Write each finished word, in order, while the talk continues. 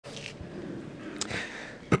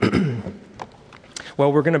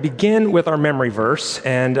Well, we're going to begin with our memory verse,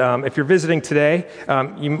 and if you're visiting today,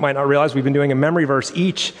 you might not realize we've been doing a memory verse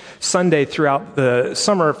each Sunday throughout the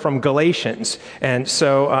summer from Galatians. And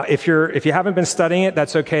so if you haven't been studying it,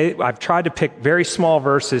 that's okay. I've tried to pick very small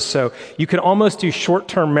verses, so you can almost do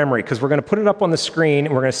short-term memory, because we're going to put it up on the screen,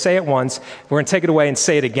 and we're going to say it once, we're going to take it away and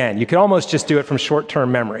say it again. You can almost just do it from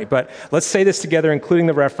short-term memory, but let's say this together, including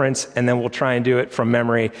the reference, and then we'll try and do it from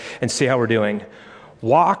memory and see how we're doing.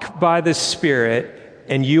 Walk by the Spirit,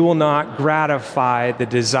 and you will not gratify the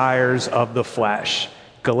desires of the flesh.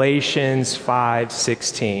 Galatians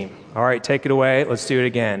 5:16. All right, take it away. Let's do it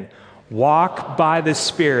again. Walk by the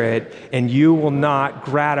Spirit, and you will not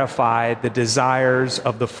gratify the desires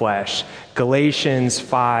of the flesh. Galatians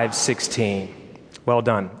 5:16. Well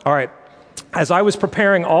done. All right. As I was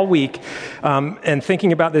preparing all week and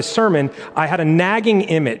thinking about this sermon, I had a nagging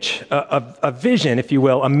image, a vision, if you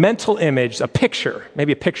will, a mental image, a picture,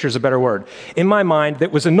 maybe a picture is a better word, in my mind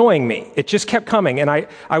that was annoying me. It just kept coming, and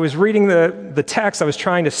I was reading the text, I was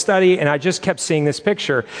trying to study, and I just kept seeing this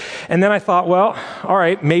picture. And then I thought, well, all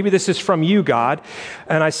right, maybe this is from you, God.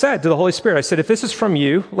 And I said to the Holy Spirit, I said, if this is from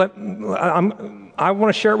you, I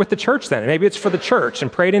want to share it with the church then. Maybe it's for the church,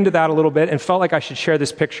 and prayed into that a little bit and felt like I should share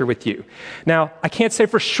this picture with you. Now, I can't say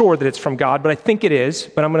for sure that it's from God, but I think it is,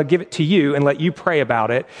 but I'm going to give it to you and let you pray about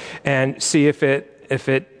it and see if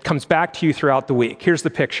it comes back to you throughout the week. Here's the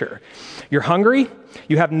picture. You're hungry,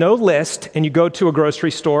 you have no list, and you go to a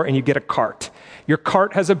grocery store and you get a cart. Your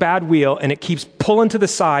cart has a bad wheel and it keeps pulling to the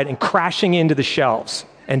side and crashing into the shelves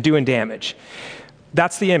and doing damage.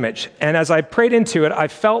 That's the image. And as I prayed into it, I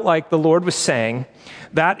felt like the Lord was saying,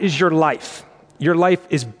 that is your life. Your life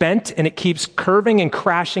is bent and it keeps curving and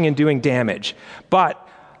crashing and doing damage. But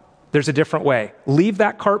there's a different way. Leave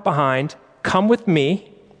that cart behind. Come with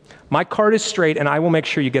me. My cart is straight and I will make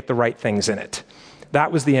sure you get the right things in it.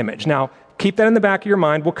 That was the image. Now, keep that in the back of your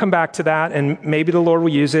mind. We'll come back to that and maybe the Lord will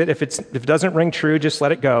use it. If it doesn't ring true, just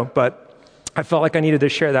let it go. But I felt like I needed to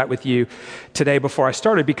share that with you today before I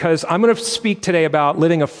started, because I'm going to speak today about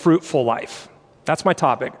living a fruitful life. That's my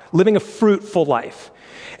topic, living a fruitful life.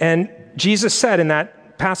 And Jesus said in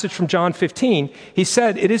that passage from John 15, he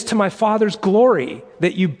said, it is to my Father's glory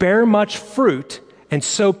that you bear much fruit and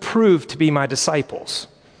so prove to be my disciples.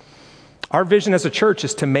 Our vision as a church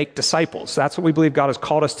is to make disciples. That's what we believe God has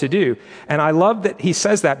called us to do. And I love that he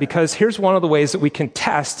says that, because here's one of the ways that we can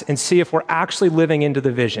test and see if we're actually living into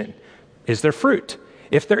the vision. Is there fruit?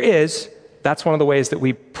 If there is, that's one of the ways that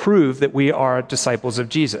we prove that we are disciples of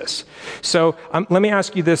Jesus. So let me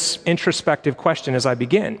ask you this introspective question as I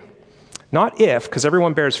begin. Not if, because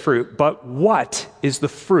everyone bears fruit, but what is the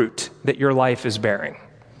fruit that your life is bearing?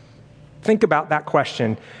 Think about that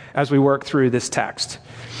question as we work through this text.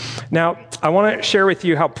 Now, I want to share with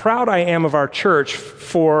you how proud I am of our church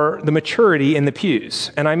for the maturity in the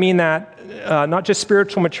pews. And I mean that not just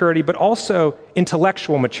spiritual maturity, but also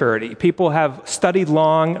intellectual maturity. People have studied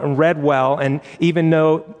long and read well and even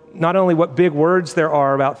know not only what big words there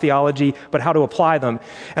are about theology, but how to apply them.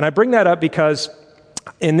 And I bring that up because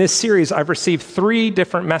in this series, I've received 3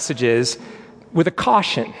 different messages with a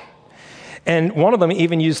caution. And one of them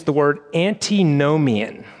even used the word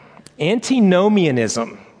antinomian.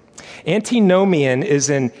 Antinomianism. Antinomian is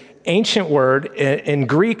an ancient word. In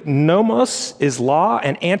Greek, nomos is law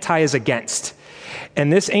and anti is against.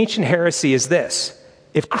 And this ancient heresy is this: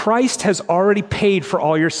 if Christ has already paid for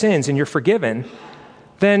all your sins and you're forgiven,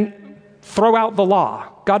 then throw out the law.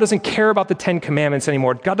 God doesn't care about the 10 Commandments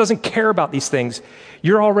anymore. God doesn't care about these things.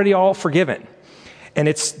 You're already all forgiven. And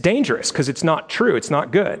it's dangerous because it's not true. It's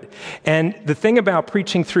not good. And the thing about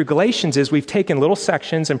preaching through Galatians is we've taken little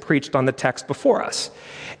sections and preached on the text before us.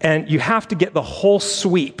 And you have to get the whole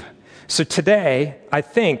sweep. So today, I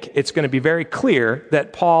think it's going to be very clear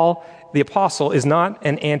that Paul, the apostle, is not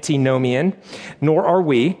an antinomian, nor are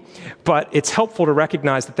we, but it's helpful to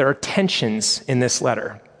recognize that there are tensions in this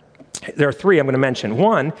letter. There are 3 I'm going to mention.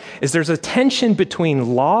 One is there's a tension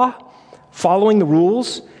between law, following the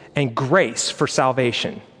rules, and grace for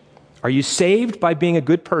salvation. Are you saved by being a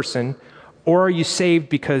good person, or are you saved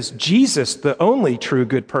because Jesus, the only true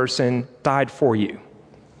good person, died for you?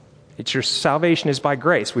 Your salvation is by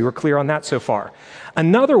grace. We were clear on that so far.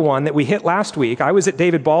 Another one that we hit last week, I was at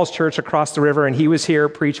David Ball's church across the river, and he was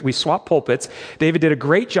here, we swapped pulpits. David did a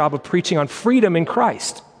great job of preaching on freedom in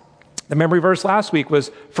Christ. The memory verse last week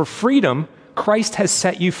was, for freedom, Christ has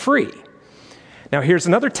set you free. Now, here's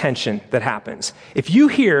another tension that happens. If you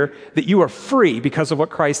hear that you are free because of what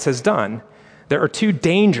Christ has done, there are 2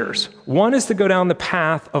 dangers. One is to go down the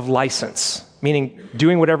path of license, meaning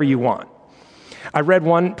doing whatever you want. I read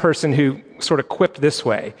one person who sort of quipped this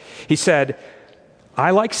way. He said,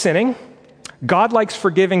 I like sinning. God likes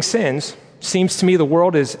forgiving sins. Seems to me the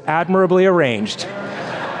world is admirably arranged.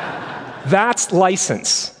 That's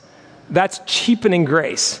license. That's cheapening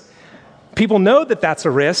grace. People know that that's a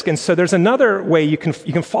risk, and so there's another way you can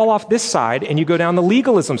fall off this side and you go down the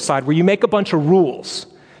legalism side where you make a bunch of rules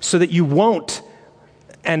so that you won't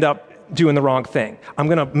end up doing the wrong thing. I'm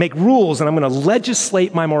going to make rules and I'm going to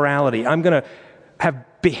legislate my morality. I'm going to have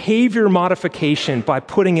behavior modification by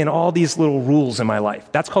putting in all these little rules in my life.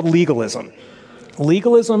 That's called legalism.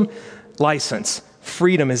 Legalism, license,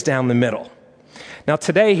 freedom is down the middle. Now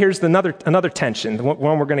today, here's another tension, the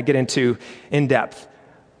one we're going to get into in depth.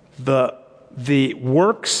 The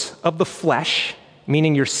works of the flesh,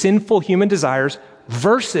 meaning your sinful human desires,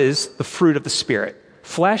 versus the fruit of the Spirit.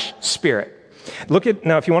 Flesh, Spirit.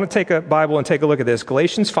 Now, if you want to take a Bible and take a look at this,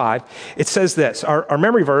 Galatians 5, it says this. Our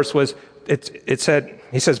memory verse was,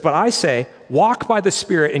 he says, but I say, walk by the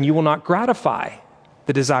Spirit and you will not gratify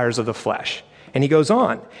the desires of the flesh. And he goes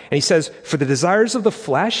on, and he says, for the desires of the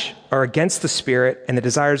flesh are against the Spirit, and the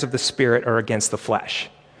desires of the Spirit are against the flesh.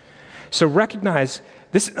 So recognize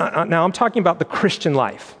this. Now I'm talking about the Christian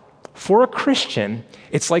life. For a Christian,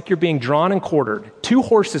 it's like you're being drawn and quartered. 2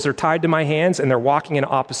 horses are tied to my hands, and they're walking in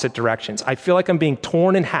opposite directions. I feel like I'm being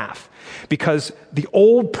torn in half because the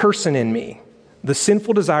old person in me, the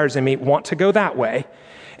sinful desires in me, want to go that way,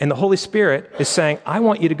 and the Holy Spirit is saying, I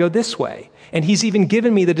want you to go this way. And he's even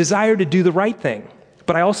given me the desire to do the right thing,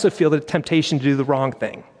 but I also feel the temptation to do the wrong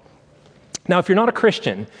thing. Now, if you're not a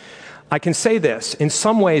Christian, I can say this, in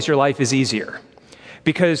some ways your life is easier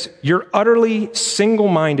because you're utterly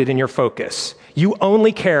single-minded in your focus. You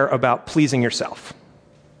only care about pleasing yourself.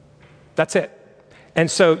 That's it.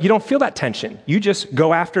 And so you don't feel that tension. You just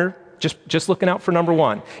go after just looking out for number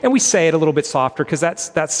one. And we say it a little bit softer because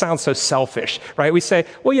that sounds so selfish, right? We say,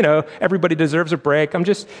 well, everybody deserves a break. I'm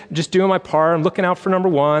just doing my part. I'm looking out for number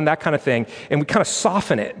one, that kind of thing. And we kind of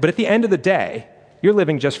soften it. But at the end of the day, you're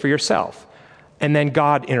living just for yourself. And then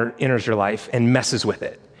God enters your life and messes with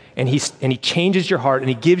it. And he changes your heart and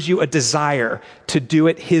he gives you a desire to do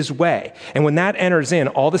it his way. And when that enters in,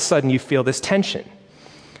 all of a sudden you feel this tension,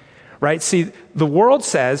 right? See, the world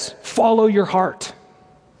says, follow your heart.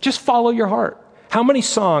 Just follow your heart. How many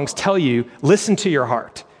songs tell you, listen to your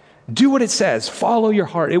heart? Do what it says. Follow your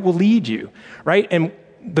heart. It will lead you, right? And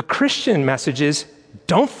the Christian message is,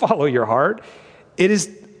 don't follow your heart. It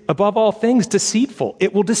is, above all things, deceitful.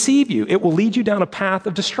 It will deceive you. It will lead you down a path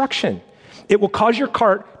of destruction. It will cause your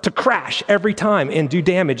cart to crash every time and do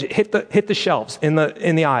damage. Hit the shelves in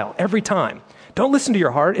the aisle every time. Don't listen to your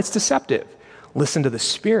heart. It's deceptive. Listen to the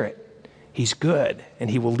Spirit. He's good, and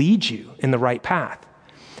he will lead you in the right path.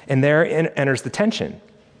 And there enters the tension.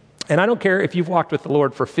 And I don't care if you've walked with the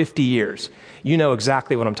Lord for 50 years. You know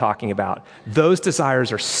exactly what I'm talking about. Those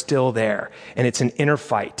desires are still there, and it's an inner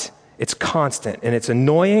fight. It's constant, and it's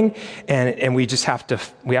annoying, and we just have to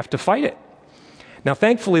fight it. Now,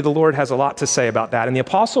 thankfully, the Lord has a lot to say about that. And the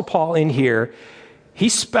Apostle Paul in here, he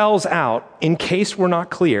spells out, in case we're not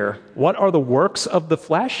clear, what are the works of the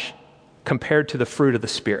flesh compared to the fruit of the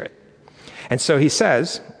Spirit. And so he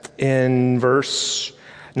says in verse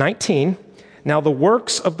 19, now the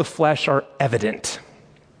works of the flesh are evident.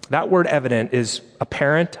 That word evident is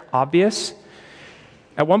apparent, obvious.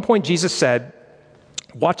 At one point, Jesus said,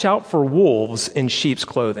 watch out for wolves in sheep's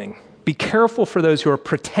clothing. Be careful for those who are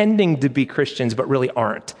pretending to be Christians but really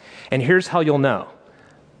aren't. And here's how you'll know.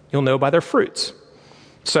 You'll know by their fruits.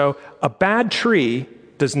 So a bad tree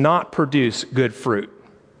does not produce good fruit.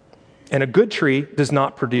 And a good tree does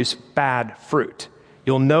not produce bad fruit.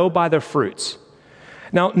 You'll know by their fruits.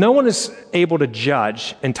 Now, no one is able to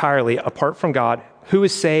judge entirely, apart from God, who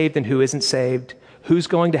is saved and who isn't saved, who's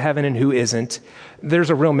going to heaven and who isn't. There's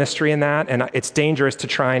a real mystery in that, and it's dangerous to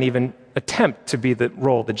try and even attempt to be the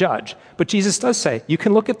role of the judge. But Jesus does say, you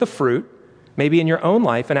can look at the fruit, maybe in your own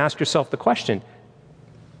life, and ask yourself the question,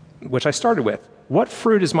 which I started with, what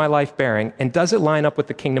fruit is my life bearing, and does it line up with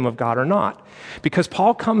the kingdom of God or not? Because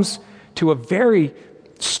Paul comes to a very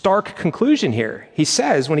stark conclusion here. He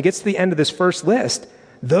says, when he gets to the end of this first list,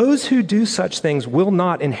 those who do such things will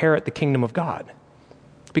not inherit the kingdom of God,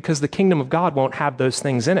 because the kingdom of God won't have those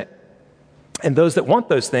things in it. And those that want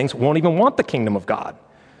those things won't even want the kingdom of God.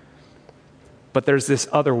 But there's this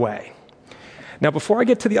other way. Now, before I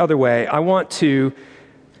get to the other way, I want to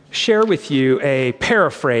share with you a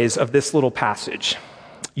paraphrase of this little passage.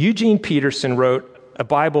 Eugene Peterson wrote a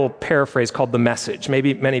Bible paraphrase called The Message.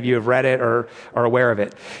 Maybe many of you have read it or are aware of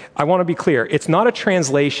it. I want to be clear. It's not a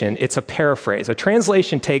translation. It's a paraphrase. A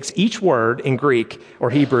translation takes each word in Greek or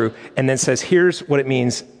Hebrew and then says, here's what it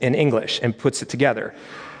means in English, and puts it together.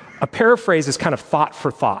 A paraphrase is kind of thought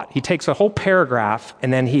for thought. He takes a whole paragraph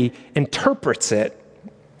and then he interprets it.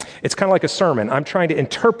 It's kind of like a sermon. I'm trying to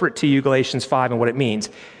interpret to you Galatians 5 and what it means.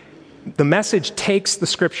 The Message takes the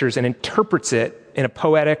scriptures and interprets it in a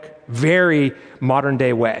poetic, very modern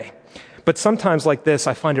day way. But sometimes like this,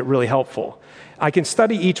 I find it really helpful. I can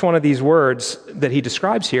study each one of these words that he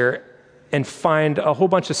describes here and find a whole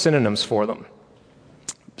bunch of synonyms for them.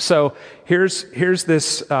 So here's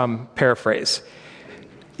this paraphrase.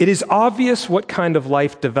 It is obvious what kind of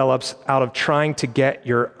life develops out of trying to get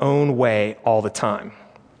your own way all the time.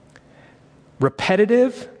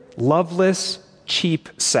 Repetitive, loveless, cheap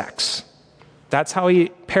sex. That's how he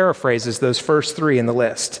paraphrases those first three in the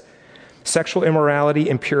list. Sexual immorality,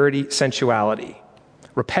 impurity, sensuality.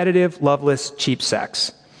 Repetitive, loveless, cheap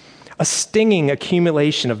sex. A stinging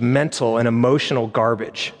accumulation of mental and emotional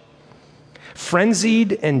garbage.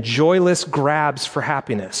 Frenzied and joyless grabs for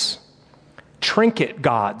happiness. Trinket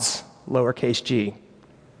gods, lowercase g.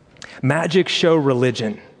 Magic show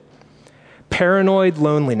religion. Paranoid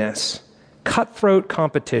loneliness. Cutthroat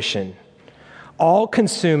competition.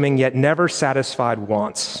 All-consuming yet never satisfied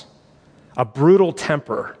wants. A brutal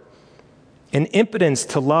temper. An impotence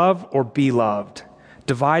to love or be loved.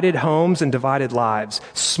 Divided homes and divided lives.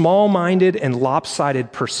 Small-minded and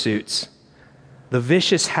lopsided pursuits. The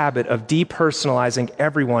vicious habit of depersonalizing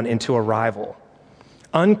everyone into a rival.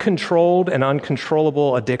 Uncontrolled and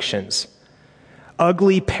uncontrollable addictions.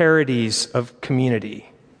 Ugly parodies of community.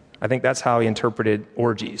 I think that's how he interpreted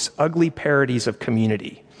orgies. Ugly parodies of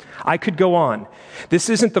community. I could go on. This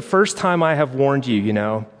isn't the first time I have warned you, you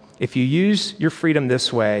know. If you use your freedom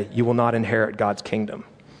this way, you will not inherit God's kingdom.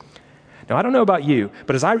 Now, I don't know about you,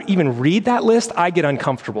 but as I even read that list, I get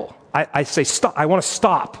uncomfortable. I say, stop. I want to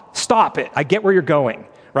stop. Stop it. I get where you're going,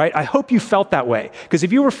 right? I hope you felt that way. Because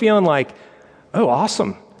if you were feeling like, oh,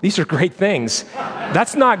 awesome, these are great things,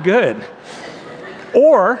 that's not good.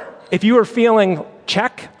 Or if you were feeling,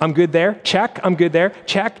 check, I'm good there, check, I'm good there,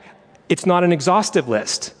 check, it's not an exhaustive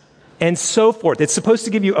list, and so forth. It's supposed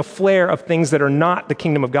to give you a flair of things that are not the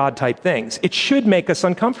kingdom of God type things. It should make us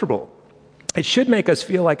uncomfortable. It should make us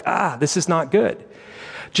feel like, this is not good.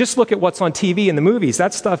 Just look at what's on TV and the movies.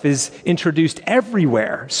 That stuff is introduced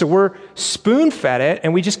everywhere. So we're spoon-fed it,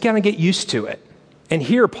 and we just kind of get used to it. And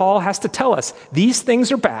here, Paul has to tell us, these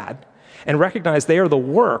things are bad, and recognize they are the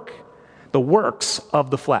works of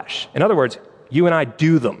the flesh. In other words, you and I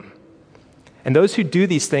do them. And those who do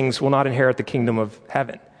these things will not inherit the kingdom of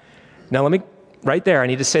heaven. Now, right there, I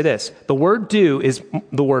need to say this. The word do is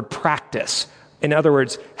the word practice. In other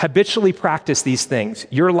words, habitually practice these things.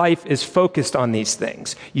 Your life is focused on these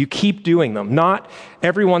things. You keep doing them. Not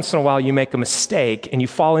every once in a while you make a mistake and you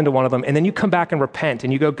fall into one of them and then you come back and repent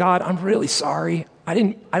and you go, God, I'm really sorry. I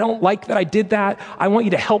don't like that I did that. I want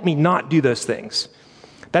you to help me not do those things.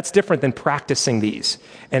 That's different than practicing these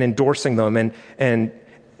and endorsing them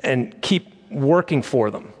and keep working for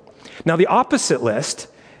them. Now, the opposite list,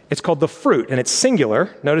 it's called the fruit, and it's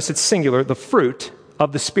singular. Notice it's singular, the fruit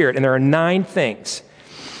of the Spirit, and there are 9 things.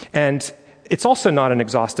 And it's also not an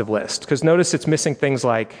exhaustive list, because notice it's missing things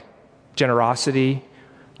like generosity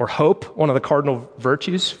or hope, one of the cardinal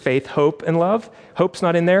virtues, faith, hope, and love. Hope's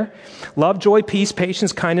not in there. Love, joy, peace,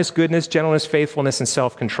 patience, kindness, goodness, gentleness, faithfulness, and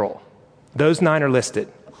self-control. Those 9 are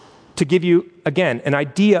listed to give you, again, an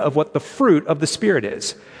idea of what the fruit of the Spirit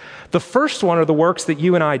is. The first one are the works that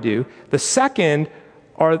you and I do. The second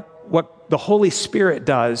are what the Holy Spirit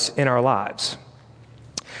does in our lives.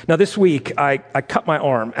 Now, this week, I cut my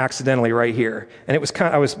arm accidentally right here, and it was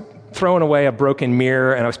I was throwing away a broken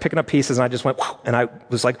mirror, and I was picking up pieces, and I just went, and I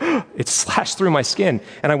was like, it slashed through my skin.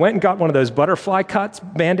 And I went and got one of those butterfly cuts,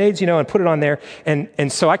 Band-Aids, and put it on there,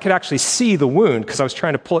 and so I could actually see the wound, because I was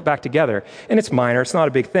trying to pull it back together. And it's minor, it's not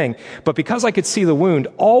a big thing. But because I could see the wound,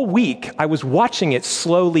 all week, I was watching it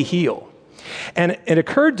slowly heal. And it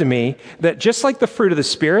occurred to me that just like the fruit of the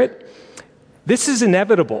Spirit, this is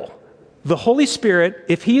inevitable. The Holy Spirit,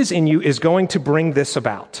 if He is in you, is going to bring this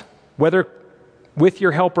about, whether with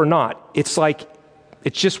your help or not. It's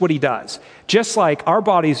just what He does. Just like our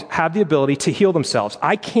bodies have the ability to heal themselves.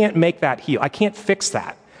 I can't make that heal. I can't fix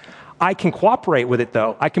that. I can cooperate with it,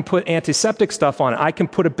 though. I can put antiseptic stuff on it. I can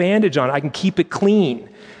put a bandage on it. I can keep it clean.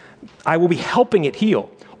 I will be helping it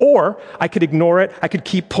heal. Or I could ignore it. I could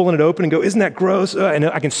keep pulling it open and go, isn't that gross? And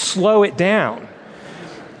I can slow it down.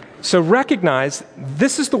 So recognize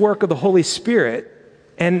this is the work of the Holy Spirit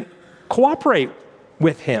and cooperate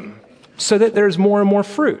with Him so that there's more and more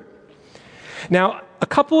fruit. Now, a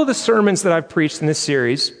couple of the sermons that I've preached in this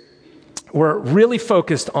series were really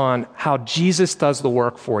focused on how Jesus does the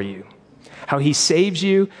work for you. how he saves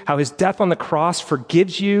you, how his death on the cross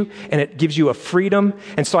forgives you, and it gives you a freedom.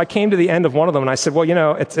 And so I came to the end of one of them, and I said,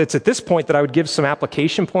 well, it's at this point that I would give some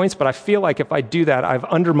application points, but I feel like if I do that, I've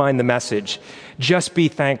undermined the message. Just be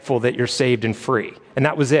thankful that you're saved and free. And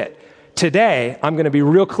that was it. Today, I'm going to be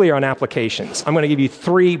real clear on applications. I'm going to give you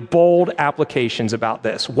 3 bold applications about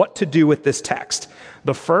this, what to do with this text.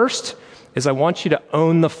 The first is I want you to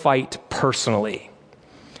own the fight personally.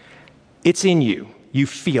 It's in you. You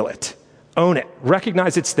feel it. Own it.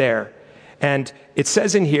 Recognize it's there. And it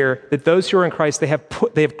says in here that those who are in Christ, they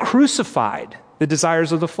have crucified the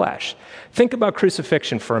desires of the flesh. Think about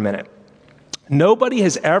crucifixion for a minute. Nobody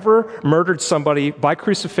has ever murdered somebody by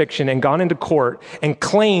crucifixion and gone into court and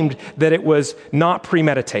claimed that it was not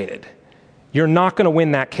premeditated. You're not going to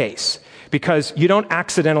win that case because you don't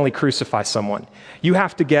accidentally crucify someone. You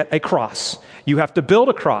have to get a cross. You have to build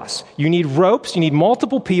a cross. You need ropes. You need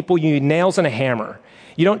multiple people. You need nails and a hammer.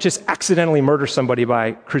 You don't just accidentally murder somebody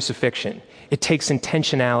by crucifixion. It takes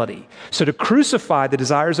intentionality. So to crucify the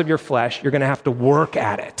desires of your flesh, you're going to have to work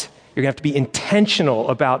at it. You're going to have to be intentional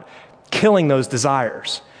about killing those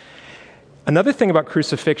desires. Another thing about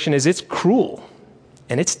crucifixion is it's cruel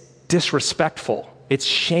and it's disrespectful. It's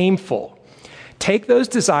shameful. Take those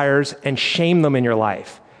desires and shame them in your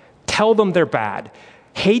life. Tell them they're bad.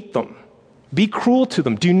 Hate them. Be cruel to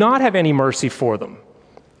them. Do not have any mercy for them.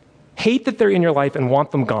 Hate that they're in your life and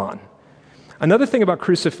want them gone. Another thing about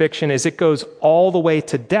crucifixion is it goes all the way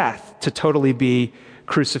to death to totally be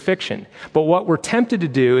crucifixion. But what we're tempted to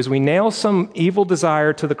do is we nail some evil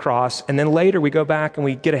desire to the cross, and then later we go back and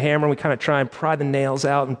we get a hammer and we kind of try and pry the nails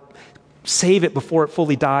out and save it before it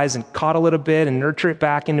fully dies and coddle it a bit and nurture it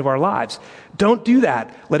back into our lives. Don't do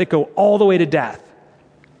that. Let it go all the way to death.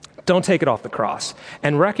 Don't take it off the cross.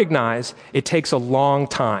 And recognize it takes a long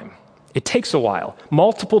time. It takes a while,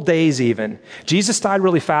 multiple days even. Jesus died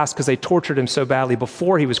really fast because they tortured him so badly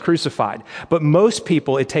before he was crucified. But most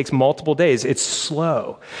people, it takes multiple days. It's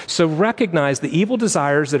slow. So recognize the evil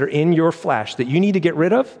desires that are in your flesh that you need to get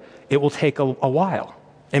rid of. It will take a while.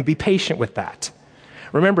 And be patient with that.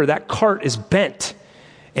 Remember, that cart is bent,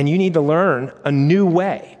 and you need to learn a new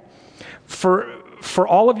way. For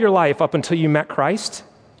all of your life up until you met Christ,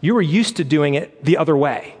 you were used to doing it the other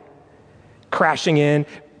way. Crashing in,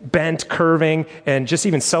 bent, curving, and just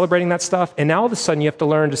even celebrating that stuff. And now all of a sudden you have to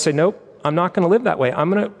learn to say, nope, I'm not going to live that way. I'm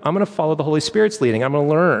going to follow the Holy Spirit's leading. I'm going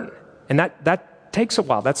to learn. And that takes a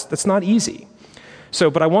while. That's not easy.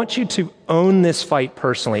 But I want you to own this fight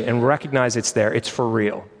personally and recognize it's there. It's for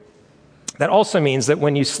real. That also means that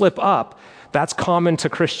when you slip up, that's common to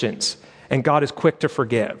Christians, and God is quick to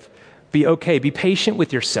forgive. Be okay. Be patient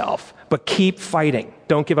with yourself, but keep fighting.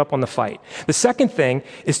 Don't give up on the fight. The second thing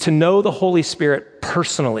is to know the Holy Spirit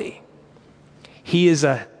personally. He is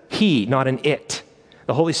a he, not an it.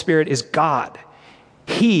 The Holy Spirit is God.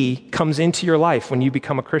 He comes into your life when you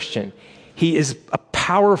become a Christian. He is a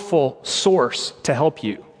powerful source to help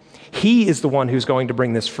you. He is the one who's going to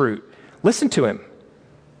bring this fruit. Listen to him.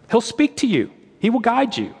 He'll speak to you. He will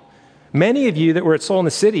guide you. Many of you that were at Soul in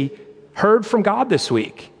the City heard from God this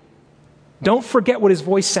week. Don't forget what his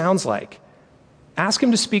voice sounds like. Ask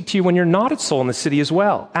him to speak to you when you're not at Soul in the City as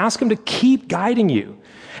well. Ask him to keep guiding you.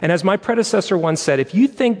 And as my predecessor once said, if you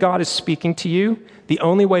think God is speaking to you, the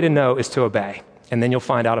only way to know is to obey. And then you'll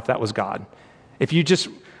find out if that was God. If you just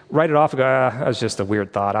write it off and go, that was just a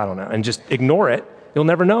weird thought, I don't know, and just ignore it, you'll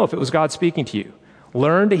never know if it was God speaking to you.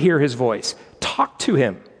 Learn to hear his voice. Talk to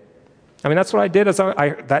him. I mean, that's what I did as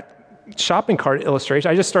that shopping cart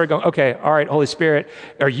illustration. I just started going, okay, all right, Holy Spirit,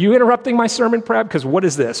 are you interrupting my sermon prep? Because what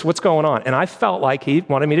is this? What's going on? And I felt like he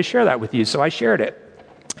wanted me to share that with you, so I shared it.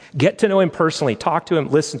 Get to know him personally. Talk to him.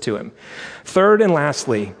 Listen to him. Third and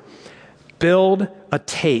lastly, build a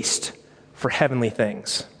taste for heavenly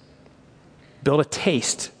things. Build a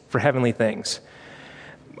taste for heavenly things.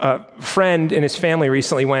 A friend and his family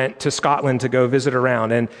recently went to Scotland to go visit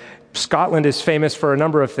around, and Scotland is famous for a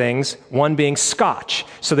number of things, one being Scotch.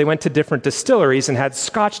 So they went to different distilleries and had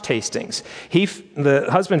Scotch tastings. The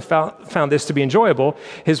husband found this to be enjoyable.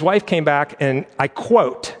 His wife came back and, I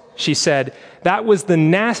quote, she said, "That was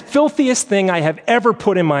the filthiest thing I have ever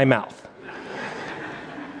put in my mouth."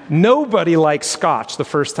 Nobody likes Scotch the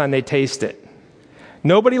first time they taste it.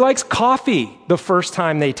 Nobody likes coffee the first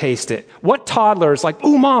time they taste it. What toddler is like,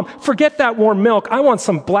 "Ooh, Mom, forget that warm milk. I want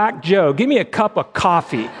some Black Joe. Give me a cup of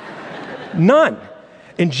coffee." None.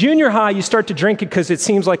 In junior high, you start to drink it because it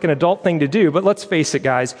seems like an adult thing to do. But let's face it,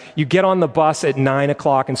 guys. You get on the bus at 9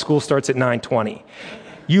 o'clock and school starts at 9:20.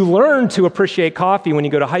 You learn to appreciate coffee when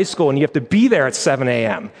you go to high school and you have to be there at 7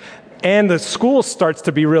 a.m. And the school starts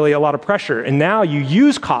to be really a lot of pressure. And now you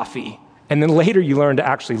use coffee And then later you learn to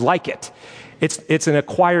actually like it. It's an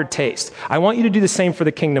acquired taste. I want you to do the same for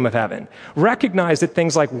the kingdom of heaven. Recognize that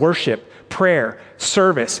things like worship, prayer,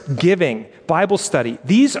 service, giving, Bible study,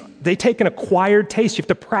 they take an acquired taste. You have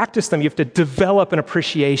to practice them. You have to develop an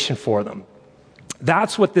appreciation for them.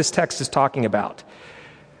 That's what this text is talking about.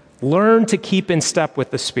 Learn to keep in step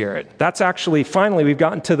with the Spirit. That's actually, finally, we've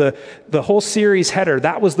gotten to the whole series header.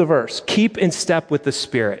 That was the verse. Keep in step with the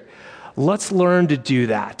Spirit. Let's learn to do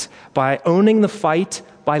that by owning the fight,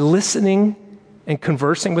 by listening and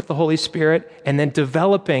conversing with the Holy Spirit, and then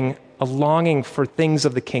developing a longing for things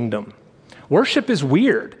of the kingdom. Worship is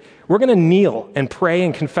weird. We're going to kneel and pray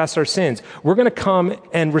and confess our sins. We're going to come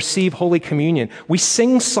and receive Holy Communion. We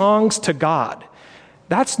sing songs to God.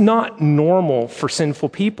 That's not normal for sinful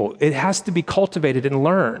people. It has to be cultivated and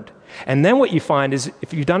learned. And then what you find is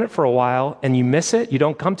if you've done it for a while and you miss it, you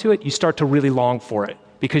don't come to it, you start to really long for it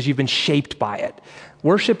because you've been shaped by it.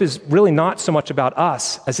 Worship is really not so much about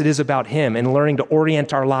us as it is about Him and learning to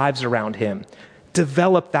orient our lives around Him.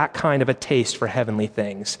 Develop that kind of a taste for heavenly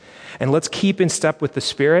things. And let's keep in step with the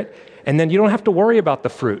Spirit, and then you don't have to worry about the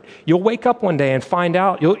fruit. You'll wake up one day and find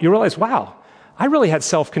out, you'll realize, wow, I really had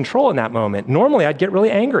self-control in that moment. Normally, I'd get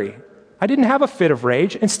really angry. I didn't have a fit of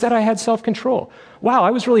rage. Instead, I had self-control. Wow,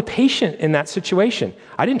 I was really patient in that situation.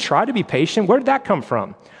 I didn't try to be patient. Where did that come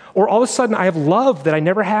from? Or all of a sudden, I have love that I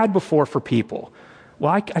never had before for people.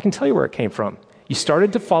 Well, I can tell you where it came from. You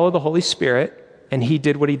started to follow the Holy Spirit, and He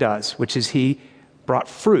did what He does, which is He brought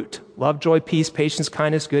fruit: love, joy, peace, patience,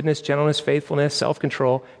 kindness, goodness, gentleness, faithfulness,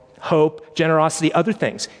 self-control, hope, generosity, other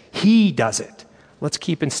things. He does it. Let's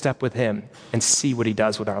keep in step with Him and see what He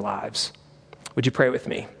does with our lives. Would you pray with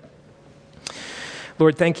me?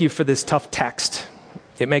 Lord, thank you for this tough text.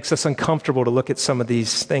 It makes us uncomfortable to look at some of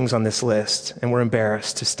these things on this list, and we're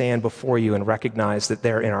embarrassed to stand before you and recognize that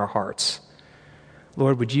they're in our hearts.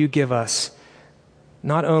 Lord, would you give us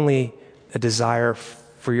not only a desire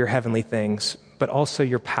for your heavenly things, but also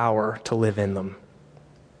your power to live in them.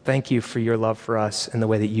 Thank you for your love for us and the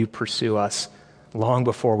way that you pursue us long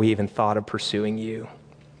before we even thought of pursuing you.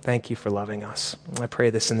 Thank you for loving us. I pray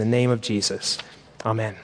this in the name of Jesus. Amen.